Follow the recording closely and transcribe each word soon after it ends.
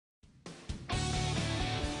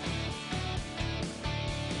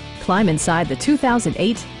climb inside the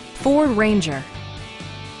 2008 Ford Ranger.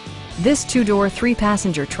 This two-door,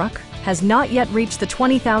 three-passenger truck has not yet reached the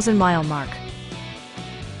 20,000-mile mark.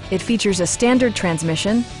 It features a standard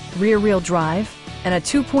transmission, rear-wheel drive, and a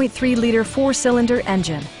 2.3-liter four-cylinder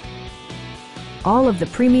engine. All of the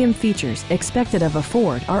premium features expected of a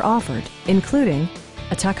Ford are offered, including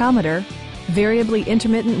a tachometer, variably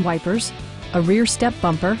intermittent wipers, a rear step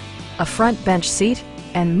bumper, a front bench seat,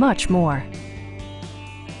 and much more.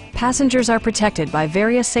 Passengers are protected by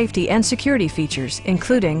various safety and security features,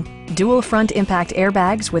 including dual front impact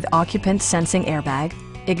airbags with occupant sensing airbag,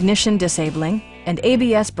 ignition disabling, and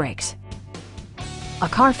ABS brakes. A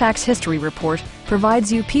Carfax history report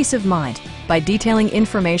provides you peace of mind by detailing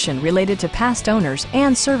information related to past owners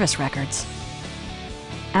and service records.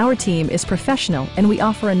 Our team is professional and we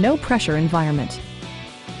offer a no-pressure environment.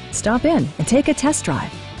 Stop in and take a test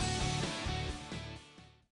drive.